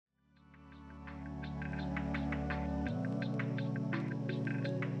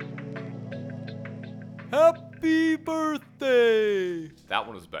Happy birthday! That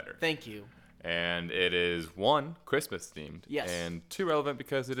one was better. Thank you. And it is 1, Christmas themed. Yes. And 2, relevant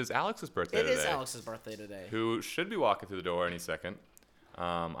because it is Alex's birthday today. It is Alex's birthday today. Who should be walking through the door any second.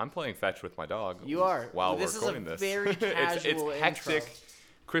 I'm playing fetch with my dog. You are. While This we're is a recording this. very casual it's hectic. intro.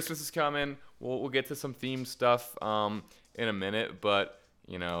 Christmas is coming. We'll get to some theme stuff in a minute. But,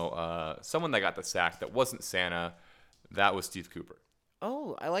 you know, someone that got the sack that wasn't Santa, that was Steve Cooper.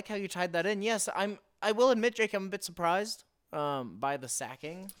 Oh, I like how you tied that in. Yes, I will admit, Jake, I'm a bit surprised by the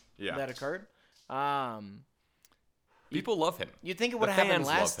sacking that occurred. People love him. You'd think it would have happened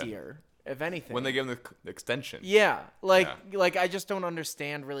last year, if anything. When they gave him the extension. Yeah, like I just don't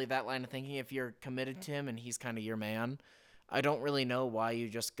understand really that line of thinking. If you're committed to him and he's kind of your man, I don't really know why you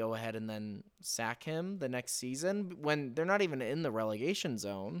just go ahead and then sack him the next season when they're not even in the relegation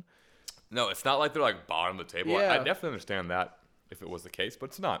zone. No, it's not like they're like bottom of the table. Yeah. I definitely understand that if it was the case, but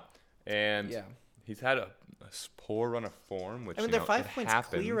it's not. And he's had a poor run of form, which I mean, they're 5 points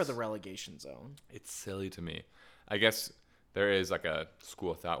happens. clear of the relegation zone. It's silly to me. I guess there is like a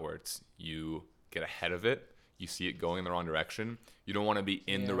school of thought where it's you get ahead of it, you see it going in the wrong direction. You don't want to be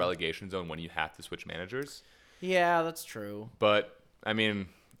in the relegation zone when you have to switch managers. Yeah, that's true. But I mean,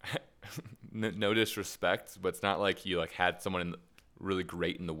 no disrespect, but it's not like you like had someone really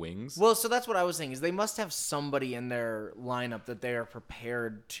great in the wings. Well, so that's what I was saying, is they must have somebody in their lineup that they are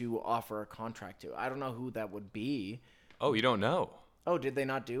prepared to offer a contract to. I don't know who that would be. Oh, you don't know? Oh, did they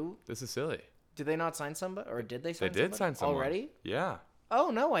not do? This is silly. Did they not sign somebody? Or did they sign somebody? They did sign someone. Already? Yeah.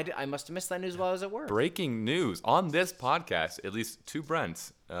 Oh, no, I must have missed that news while I was at work. Breaking news on this podcast, at least 2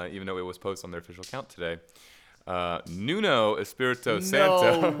 Brents, even though it was posted on their official account today. Nuno Espirito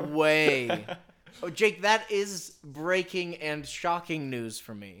Santo. No way. Oh, Jake, that is breaking and shocking news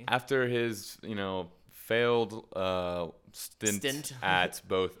for me. After his, failed stint at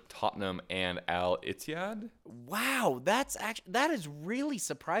both Tottenham and Al Ittihad. Wow, that is really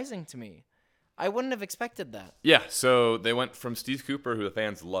surprising to me. I wouldn't have expected that. Yeah, so they went from Steve Cooper, who the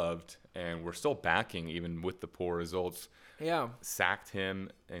fans loved, and we're still backing even with the poor results. Yeah. Sacked him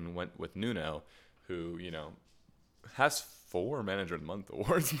and went with Nuno, who, has 4 Manager of the Month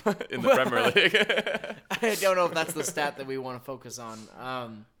awards in the Premier League. I don't know if that's the stat that we want to focus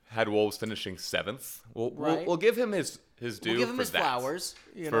on. Had Wolves finishing 7th. Right. We'll give him his due. We'll give him his flowers.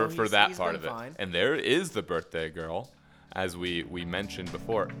 For that he's part of fine. it. And there is the birthday girl, as we mentioned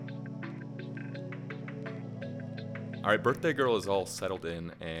before. All right, birthday girl is all settled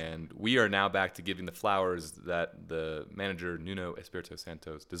in, and we are now back to giving the flowers that the manager, Nuno Espirito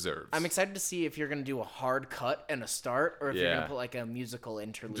Santos, deserves. I'm excited to see if you're going to do a hard cut and a start, or if you're going to put like a musical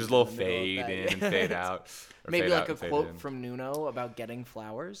interlude. Just a little fade in and fade out. Maybe like a quote from Nuno about getting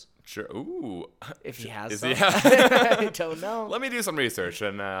flowers. Sure. Ooh. If he has Is some. he? I don't know. Let me do some research,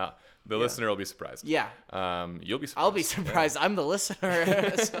 and the listener will be surprised. Yeah. You'll be surprised. I'll be surprised. Yeah. I'm the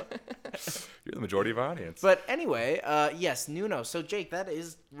listener. So. You're the majority of our audience. But anyway, yes, Nuno. So, Jake, that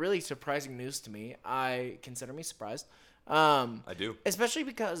is really surprising news to me. I consider me surprised. I do. Especially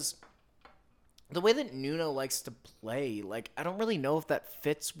because the way that Nuno likes to play, like, I don't really know if that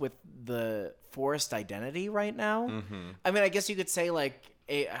fits with the Forest identity right now. Mm-hmm. I mean, I guess you could say, like,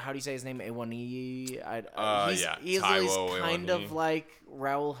 how do you say his name? A1E? He's kind of like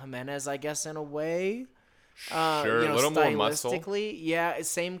Raul Jimenez, I guess, in a way. Sure, a little more muscle. Yeah,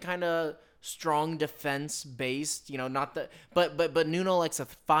 same kind of strong defense based. Not the but Nuno likes a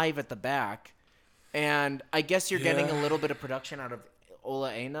 5 at the back, and I guess you're getting a little bit of production out of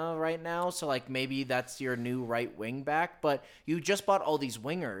Ola Aina right now. So like maybe that's your new right wing back, but you just bought all these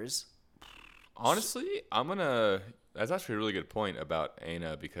wingers. Honestly, that's actually a really good point about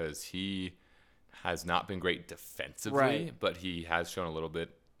Aina, because he has not been great defensively, but he has shown a little bit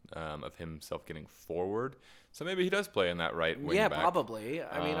of himself getting forward. So maybe he does play in that right wing back. Yeah, probably.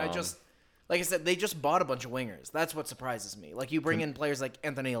 I mean, like I said, they just bought a bunch of wingers. That's what surprises me. Like you bring in players like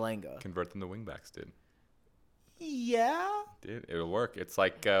Anthony Elanga. Convert them to wing backs, dude. Yeah. Dude, it'll work. It's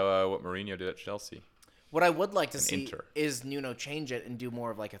like what Mourinho did at Chelsea. What I would like to see is Nuno change it and do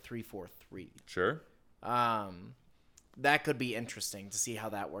more of like a 3-4-3. Sure. That could be interesting to see how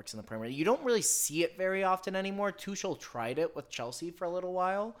that works in the Premier League. You don't really see it very often anymore. Tuchel tried it with Chelsea for a little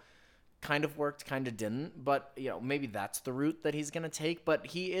while. Kind of worked, kind of didn't. But, maybe that's the route that he's going to take. But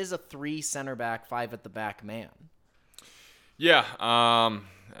he is a 3 center back, 5 at the back man. Yeah. I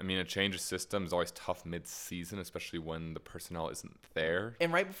mean, a change of system is always tough mid-season, especially when the personnel isn't there.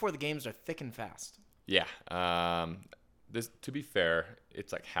 And right before the games are thick and fast. Yeah. To be fair,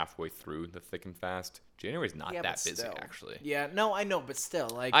 it's like halfway through the thick and fast. January's not Yeah, that but busy, still. actually. Yeah, no, I know, but still,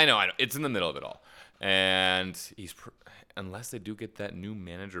 like I know. It's in the middle of it all. And unless they do get that new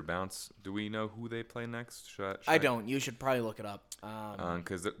manager bounce, do we know who they play next? I don't. You should probably look it up.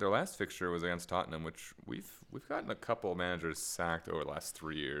 Because their last fixture was against Tottenham, which we've gotten a couple managers sacked over the last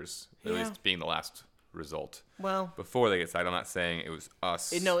 3 years, at least being the last result. Well, Before they get sacked, I'm not saying it was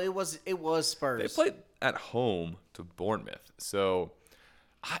us. no, it was Spurs. They played at home to Bournemouth, so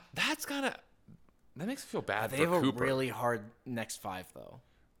that makes me feel bad They for have Cooper. a really hard next 5 though.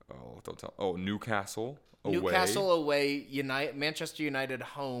 Oh, don't tell. Oh, Newcastle away. Newcastle away, Manchester United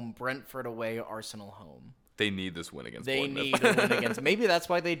home, Brentford away, Arsenal home. They need this win against They Bournemouth. need a win against. Maybe that's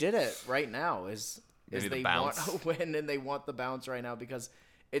why they did it right now. They need They the want bounce. a win and they want the bounce right now because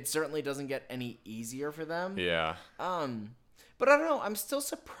it certainly doesn't get any easier for them. Yeah. But I don't know. I'm still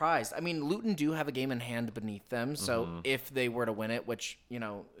surprised. I mean, Luton do have a game in hand beneath them, so if they were to win it, which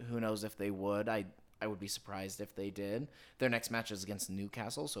who knows if they would, I would be surprised if they did. Their next match is against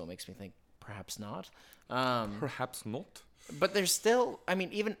Newcastle, so it makes me think perhaps not. Perhaps not. But they're still, I mean,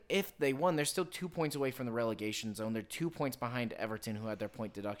 even if they won, they're still 2 points away from the relegation zone. They're 2 points behind Everton, who had their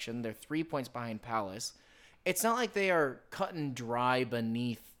point deduction. They're 3 points behind Palace. It's not like they are cut and dry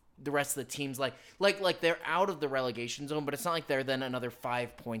beneath the rest of the teams. Like they're out of the relegation zone, but it's not like they're then another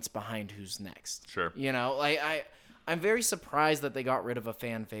 5 points behind who's next. Sure. I'm very surprised that they got rid of a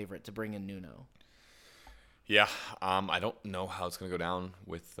fan favorite to bring in Nuno. Yeah. I don't know how it's going to go down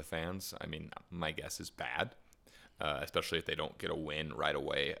with the fans. I mean, my guess is bad. Especially if they don't get a win right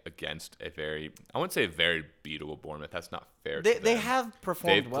away against I wouldn't say a very beatable Bournemouth. That's not fair to them. They have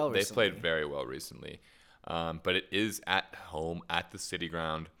performed well recently. They've played very well recently. But it is at home, at the City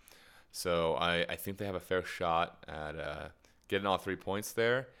Ground. So I think they have a fair shot at getting all 3 points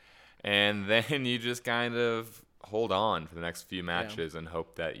there. And then you just kind of hold on for the next few matches and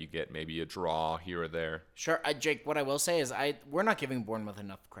hope that you get maybe a draw here or there. Sure. Jake, what I will say is we're not giving Bournemouth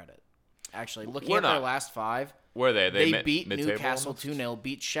enough credit. Actually, looking We're at their not. last 5, Were they? They beat mid-table Newcastle almost? 2-0,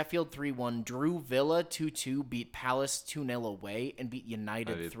 beat Sheffield 3-1, drew Villa 2-2, beat Palace 2-0 away, and beat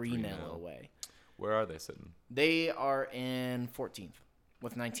United 3-0 away. Where are they sitting? They are in 14th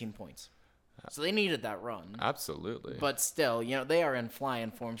with 19 points. So they needed that run. Absolutely. But still, they are in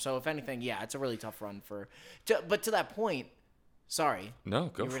flying form. So if anything, yeah, it's a really tough run but to that point, sorry.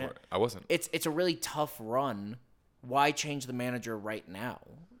 No, go for it. I wasn't. It's a really tough run. Why change the manager right now?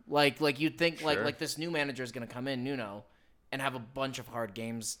 Like you'd think Sure. like this new manager is going to come in, Nuno, and have a bunch of hard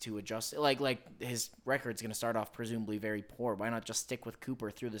games to adjust. Like his record's going to start off presumably very poor. Why not just stick with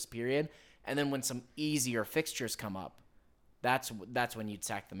Cooper through this period, and then when some easier fixtures come up, that's when you'd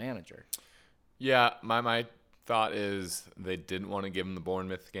sack the manager. Yeah, my thought is they didn't want to give him the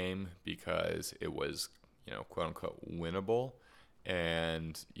Bournemouth game because it was, quote unquote winnable.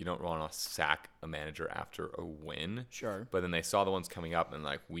 And you don't want to sack a manager after a win. Sure. But then they saw the ones coming up and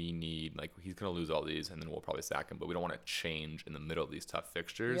he's going to lose all these and then we'll probably sack him. But we don't want to change in the middle of these tough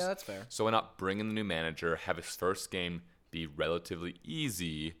fixtures. Yeah, that's fair. So why not bring in the new manager, have his first game be relatively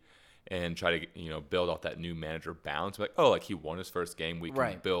easy and try to, build off that new manager bounce. He won his first game. We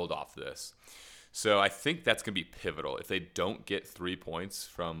can build off this. So I think that's going to be pivotal. If they don't get 3 points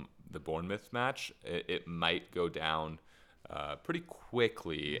from the Bournemouth match, it might go down pretty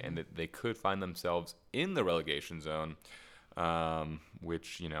quickly, and they could find themselves in the relegation zone,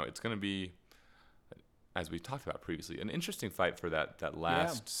 which, it's going to be, as we talked about previously, an interesting fight for that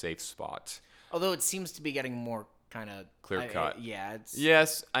last safe spot. Although it seems to be getting more kind of clear cut. It's...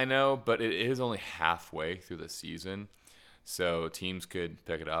 Yes, I know, but it is only halfway through the season, so teams could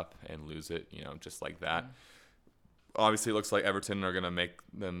pick it up and lose it, just like that. Obviously, it looks like Everton are going to make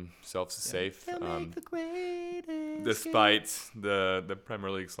themselves safe. They'll make the greatest despite the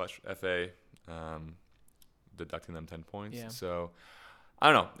Premier League / FA deducting them 10 points. Yeah. So,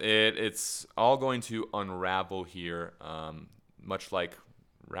 I don't know. It's all going to unravel here, much like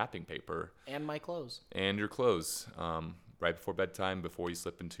wrapping paper. And my clothes. And your clothes. Right before bedtime, before you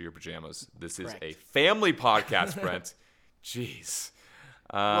slip into your pajamas. This Correct. is a family podcast, Brent. Jeez.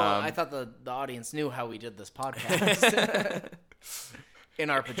 Well, I thought the audience knew how we did this podcast. In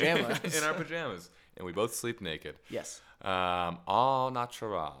our pajamas. In our pajamas. And we both sleep naked. Yes. All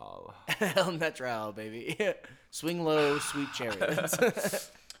natural. El natural, baby. Swing low, sweet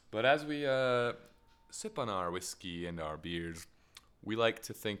chariots. But as we sip on our whiskey and our beers, we like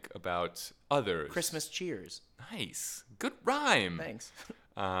to think about others. Christmas cheers. Nice. Good rhyme. Thanks.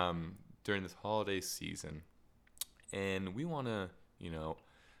 During this holiday season. And we want to,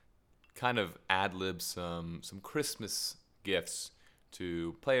 kind of ad-lib some Christmas gifts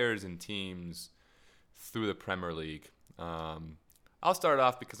to players and teams through the Premier League. I'll start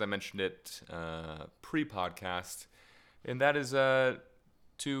off because I mentioned it pre-podcast, and that is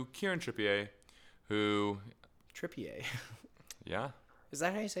to Kieran Trippier, who... Trippier. Yeah. Is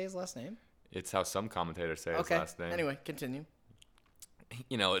that how you say his last name? It's how some commentators say his last name. Anyway, continue.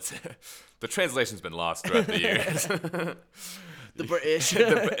 It's the translation's been lost throughout the years. The British.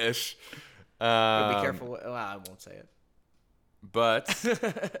 The British. Be careful. Well, I won't say it. But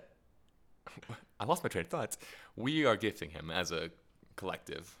I lost my train of thoughts. We are gifting him as a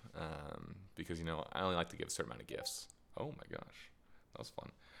collective because, I only like to give a certain amount of gifts. Oh, my gosh. That was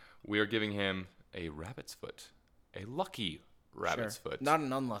fun. We are giving him a rabbit's foot, a lucky rabbit's foot. Not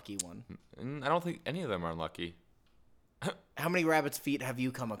an unlucky one. I don't think any of them are unlucky. How many rabbit's feet have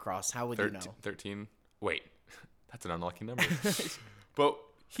you come across? How would you know? 13. Wait, that's an unlucky number. But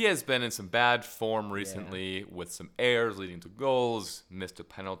he has been in some bad form recently with some errors leading to goals, missed a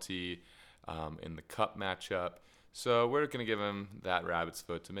penalty in the cup matchup. So we're going to give him that rabbit's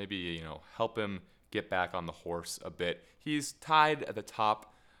foot to maybe, help him get back on the horse a bit. He's tied at the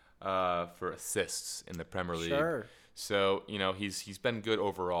top for assists in the Premier League. Sure. So, he's been good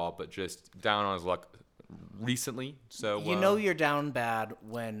overall, but just down on his luck recently. So you're down bad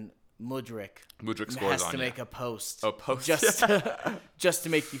when Mudryk scores has on to you. make a post. A post. Just to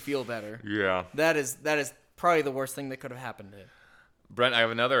make you feel better. Yeah. That is probably the worst thing that could have happened to him. Brent, I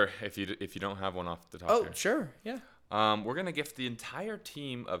have another if you don't have one off the top here. Sure. Yeah. We're going to gift the entire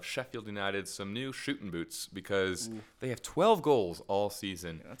team of Sheffield United some new shooting boots because they have 12 goals all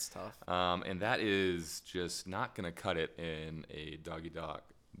season. Yeah, that's tough. And that is just not going to cut it in a dog-eat-dog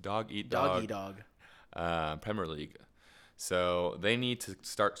Premier League. So they need to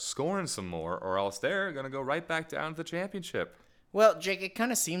start scoring some more or else they're going to go right back down to the championship. Well, Jake, it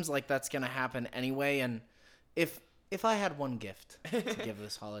kind of seems like that's going to happen anyway. And if I had one gift to give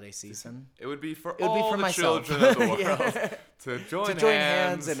this holiday season, it would be for myself. Children of the world to join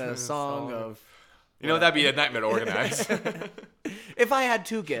hands in a song of... that'd be a nightmare to organize. If I had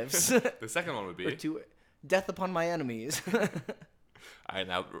two gifts. The second one would be... Death upon my enemies. All right,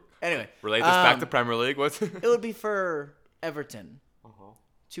 now anyway, relate this back to Premier League. It would be for Everton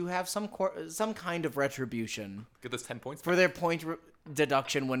to have some kind of retribution. Get those 10 points for their point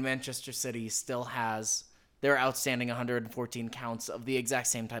deduction when Manchester City still has their outstanding 114 counts of the exact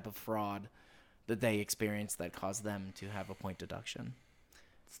same type of fraud that they experienced that caused them to have a point deduction.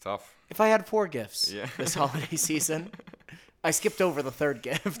 It's tough. If I had 4 gifts this holiday season, I skipped over the third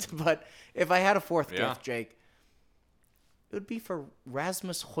gift, but if I had a fourth gift, Jake, it would be for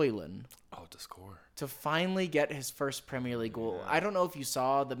Rasmus Højlund. Oh, to score. To finally get his first Premier League goal. Yeah. I don't know if you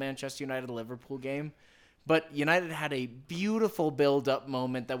saw the Manchester United-Liverpool game, but United had a beautiful build-up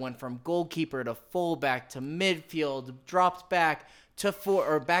moment that went from goalkeeper to fullback to midfield, dropped back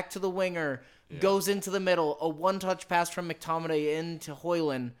to back to the winger, goes into the middle, a one-touch pass from McTominay into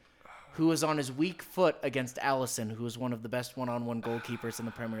Højlund, who was on his weak foot against Alisson, who is one of the best one-on-one goalkeepers in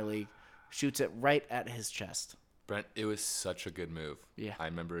the Premier League, shoots it right at his chest. Brent, it was such a good move. Yeah. I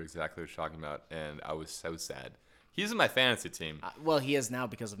remember exactly what you're talking about, and I was so sad. He's in my fantasy team. Well, he is now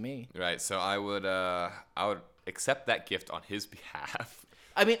because of me. Right, so I would accept that gift on his behalf.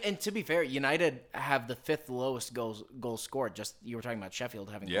 I mean, and to be fair, United have the 5th lowest goals scored. Just you were talking about Sheffield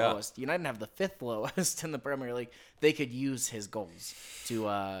having the lowest. United have the 5th lowest in the Premier League. They could use his goals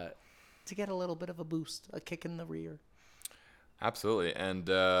to get a little bit of a boost, a kick in the rear. Absolutely, and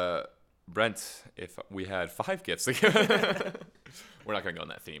Brent, if we had 5 gifts to give, we're not going to go on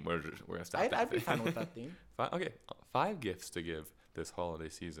that theme. We're going to stop that. I'd be fine with that theme. 5 gifts to give this holiday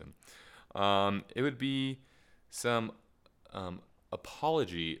season. It would be some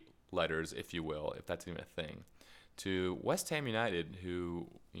apology letters, if you will, if that's even a thing, to West Ham United, who,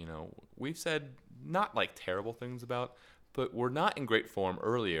 we've said not like terrible things about, but were not in great form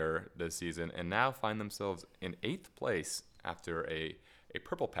earlier this season and now find themselves in 8th place after a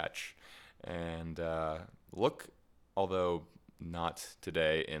purple patch. And look, although not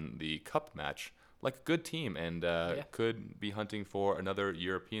today in the cup match, like a good team and could be hunting for another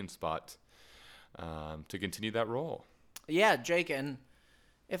European spot to continue that role. Yeah, Jake, and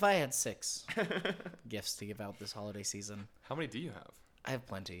if I had 6 gifts to give out this holiday season. How many do you have? I have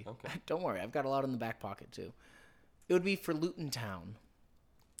plenty. Okay. Don't worry, I've got a lot in the back pocket too. It would be for Luton Town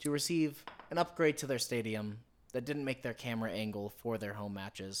to receive an upgrade to their stadium that didn't make their camera angle for their home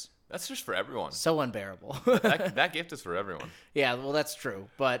matches. That's just for everyone. So unbearable. that gift is for everyone. Yeah, well, that's true.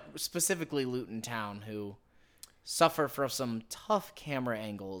 But specifically Luton Town, who suffer from some tough camera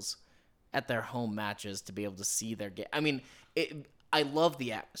angles at their home matches to be able to see their game. I mean, I love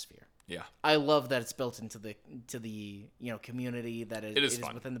the atmosphere. Yeah. I love that it's built into the community that it is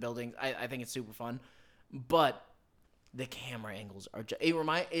fun. within the building. I think it's super fun. But The camera angles are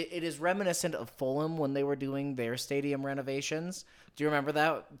it is reminiscent of Fulham when they were doing their stadium renovations. Do you remember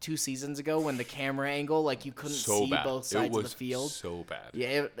that 2 seasons ago when the camera angle, like, you couldn't So see bad. both sides of the It field? was so bad.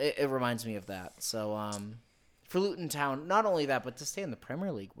 Yeah, it reminds me of that. So for Luton Town, not only that, but to stay in the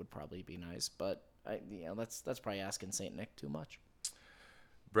Premier League would probably be nice. But that's probably asking Saint Nick too much.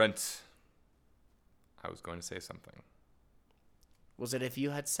 Brent, I was going to say something. Was it if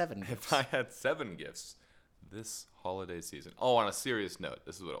you had 7 gifts? If I had 7 gifts this holiday season. Oh, on a serious note,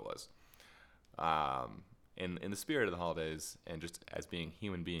 this is what it was. In the spirit of the holidays and just as being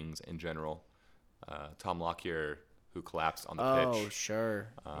human beings in general, Tom Lockyer, who collapsed on the pitch. Oh, sure.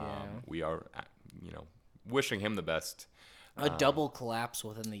 We are, wishing him the best. A double collapse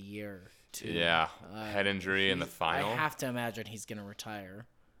within the year, too. Yeah, head injury in the final. I have to imagine he's going to retire.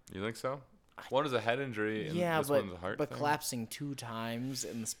 You think so? One is a head injury, and this one's a heart thing? Collapsing 2 times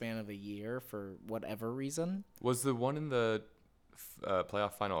in the span of a year for whatever reason. Was the one in the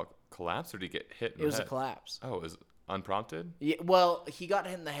playoff final collapse, or did he get hit in the head? It was a collapse. Oh, it was unprompted? Yeah, well, he got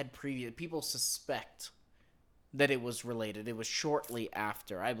hit in the head previous. People suspect that it was related. It was shortly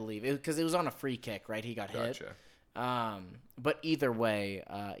after, I believe, because it was on a free kick, right? He got hit. But either way,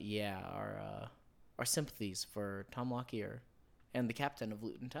 our sympathies for Tom Lockyer and the captain of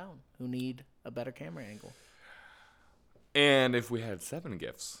Luton Town, who need a better camera angle. And if we had 7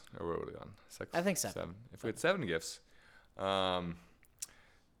 gifts, or what were we on? 6? I think 7. If we had 7 gifts,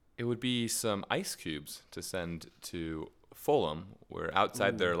 it would be some ice cubes to send to Fulham, where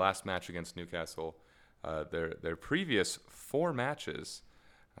outside their last match against Newcastle, their previous 4 matches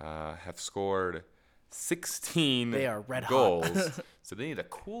have scored 16 they are red goals. hot. So they need to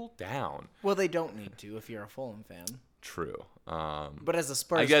cool down. Well, they don't need to if you're a Fulham fan. True. But as a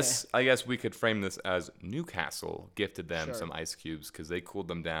Spurs I guess we could frame this as Newcastle gifted them some ice cubes because they cooled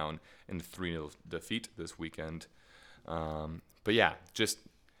them down in a 3-0 defeat this weekend. But yeah,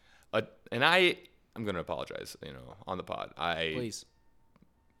 and I'm going to apologize, on the pod. Please.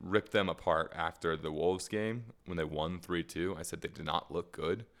 Ripped them apart after the Wolves game when they won 3-2. I said they did not look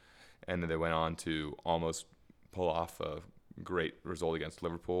good. And then they went on to almost pull off a great result against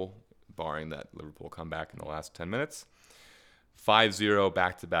Liverpool, barring that Liverpool comeback in the last 10 minutes. 5-0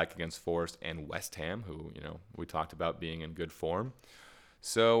 back-to-back against Forest and West Ham, who, we talked about being in good form.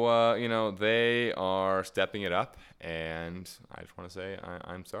 So, they are stepping it up, and I just want to say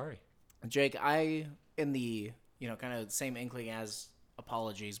I'm sorry. Jake, in the, kind of same inkling as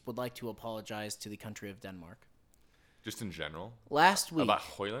apologies, would like to apologize to the country of Denmark. Just in general? Last week about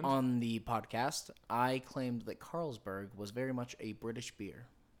Hoyland? on the podcast, I claimed that Carlsberg was very much a British beer.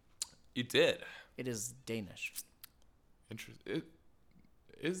 You did? It is Danish. Interesting.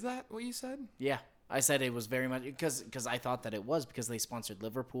 Is that what you said? Yeah. I said it was very much because I thought that it was because they sponsored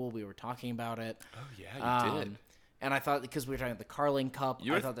Liverpool. We were talking about it. Oh, yeah, you did. And I thought because we were talking about the Carling Cup,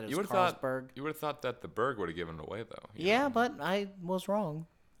 I thought that it was Carlsberg. You would have thought that the Berg would have given it away, though. Yeah, but I was wrong.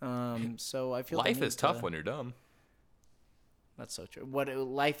 So I feel life is tough when you're dumb. That's so true.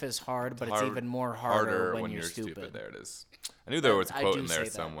 Life is hard, but it's even more harder when you're stupid. There it is. I knew there was a quote in there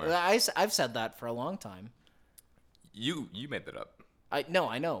somewhere. I've said that for a long time. You made that up. I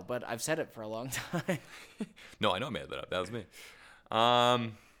know, but I've said it for a long time. No, I know I made that up. That was me.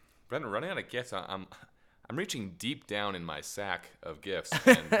 Brendan, running out of gifts. I'm reaching deep down in my sack of gifts,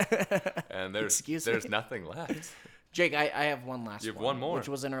 and there's nothing left. Jake, I have one last one. You have one more. Which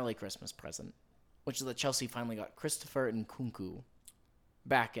was an early Christmas present, which is that Chelsea finally got Christopher and Nkunku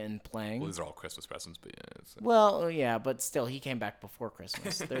back in playing. Well, these are all Christmas presents, but yeah. Well, yeah, but still, he came back before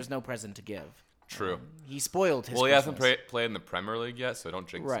Christmas. There's no present to give. True. He spoiled his. Well, he Christmas. hasn't played in the Premier League yet, so don't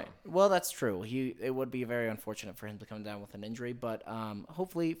jinx him. Well, that's true. It would be very unfortunate for him to come down with an injury, but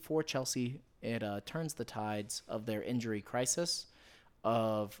hopefully for Chelsea, it turns the tides of their injury crisis,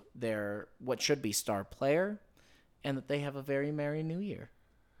 of their what should be star player, and that they have a very merry New Year.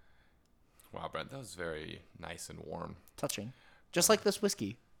 Wow, Brent, that was very nice and warm. Touching. Just like this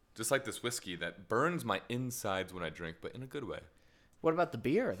whiskey. Just like this whiskey that burns my insides when I drink, but in a good way. What about the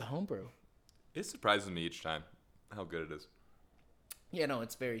beer, the homebrew? It surprises me each time how good it is. Yeah, no,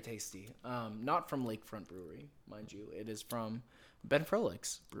 it's very tasty. Not from Lakefront Brewery, mind you. It is from Ben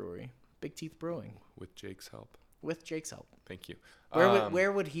Froehlich's brewery, Big Teeth Brewing. With Jake's help. With Jake's help. Thank you.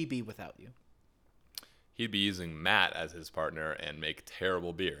 Where would he be without you? He'd be using Matt as his partner and make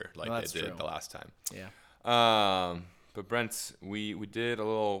terrible beer like they did the last time. Yeah. But Brent, we did a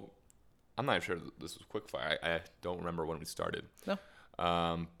little. I'm not sure this was quickfire. I don't remember when we started. No.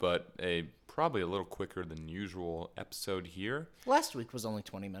 But probably a little quicker than usual episode here. Last week was only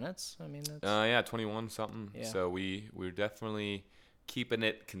 20 minutes. I mean, that's 21 something. Yeah. So we're definitely keeping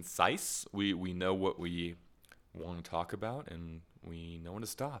it concise. We know what we want to talk about, and we know when to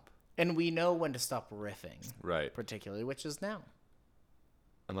stop. And we know when to stop riffing. Right. Particularly, which is now.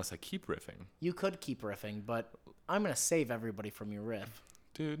 Unless I keep riffing. You could keep riffing, but I'm going to save everybody from your riff.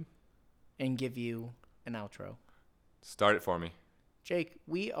 Dude. And give you an outro. Start it for me. Jake,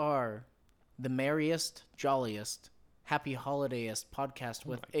 we are the merriest, jolliest, happy holidayest podcast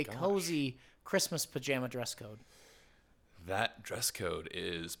with a cozy Christmas pajama dress code. That dress code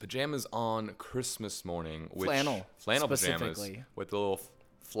is pajamas on Christmas morning. Flannel pajamas with the little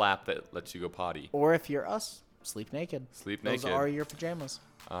flap that lets you go potty. Or if you're us, sleep naked. Sleep naked. Those are your pajamas.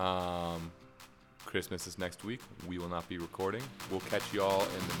 Christmas is next week. We will not be recording. We'll catch you all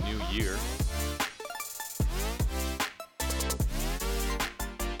in the new year.